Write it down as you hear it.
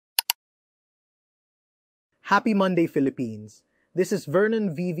Happy Monday, Philippines! This is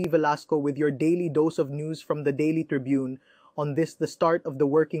Vernon VV Velasco with your daily dose of news from the Daily Tribune on the start of the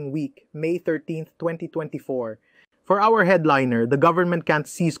working week, May 13th, 2024. For our headliner, the government can't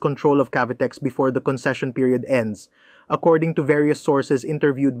seize control of Cavitex before the concession period ends, according to various sources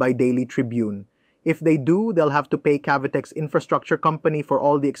interviewed by Daily Tribune. If they do, they'll have to pay Cavitex Infrastructure Company for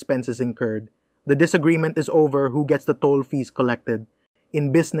all the expenses incurred. The disagreement is over who gets the toll fees collected.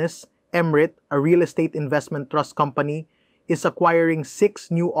 In business, Emrit, a real estate investment trust company, is acquiring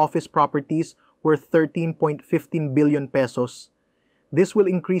 6 new office properties worth 13.15 billion pesos. This will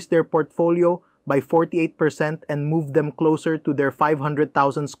increase their portfolio by 48% and move them closer to their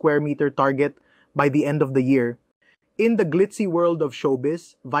 500,000 square meter target by the end of the year. In the glitzy world of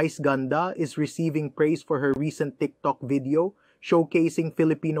showbiz, Vice Ganda is receiving praise for her recent TikTok video showcasing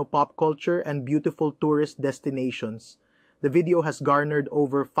Filipino pop culture and beautiful tourist destinations. The video has garnered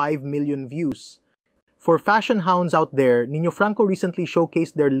over 5 million views. For fashion hounds out there, Nino Franco recently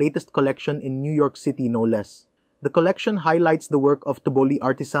showcased their latest collection in New York City, no less. The collection highlights the work of Toboli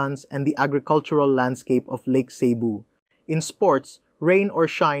artisans and the agricultural landscape of Lake Cebu. In sports, Rain or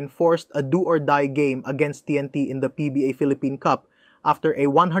Shine forced a do-or-die game against TNT in the PBA Philippine Cup after a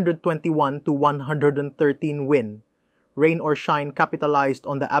 121-113 win. Rain or Shine capitalized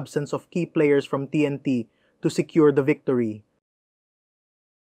on the absence of key players from TNT to secure the victory.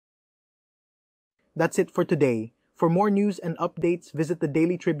 That's it for today. For more news and updates, visit the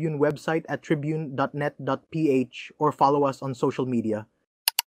Daily Tribune website at tribune.net.ph or follow us on social media.